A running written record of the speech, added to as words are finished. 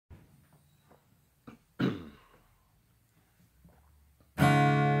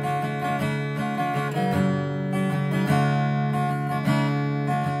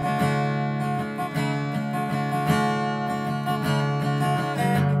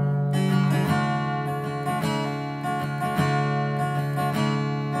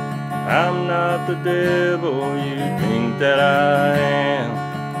not the devil you think that I am.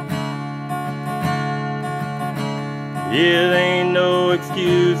 It ain't no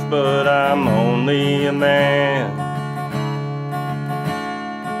excuse, but I'm only a man.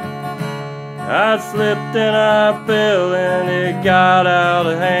 I slipped and I fell and it got out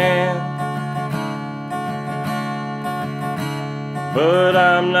of hand. But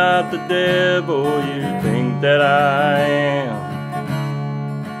I'm not the devil you think that I am.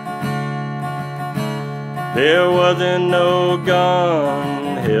 There wasn't no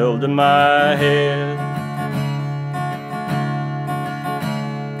gun held to my head.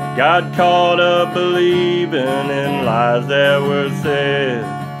 Got caught up believing in lies that were said.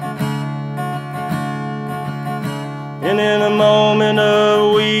 And in a moment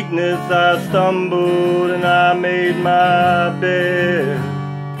of weakness I stumbled and I made my bed.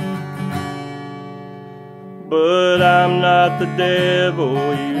 But I'm not the devil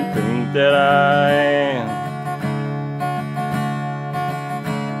you think that I am.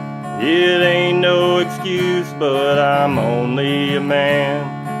 It ain't no excuse, but I'm only a man.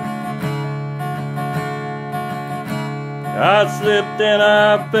 I slipped and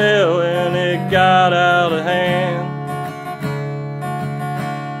I fell and it got out of hand.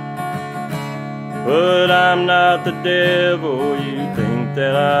 But I'm not the devil you think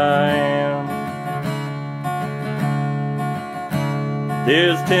that I am.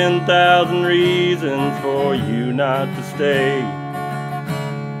 There's 10,000 reasons for you not to stay,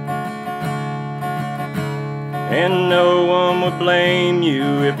 and no one would blame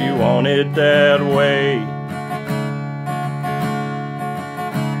you if you want it that way.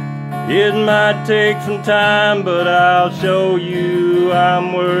 It might take some time, but I'll show you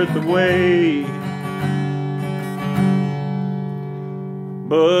I'm worth the wait.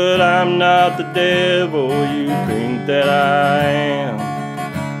 But I'm not the devil you think that I am.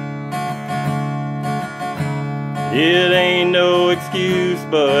 It ain't no excuse,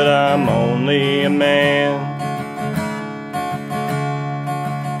 but I'm only a man.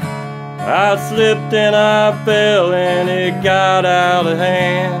 I slipped and I fell and it got out of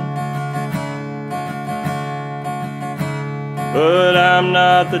hand. But I'm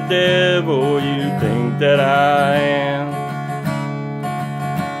not the devil you think that I am.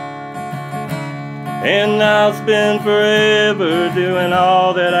 And I'll spend forever doing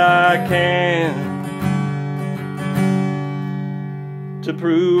all that I can to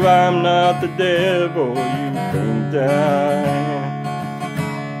prove I'm not the devil you think that I am.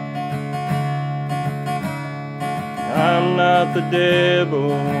 I'm not the devil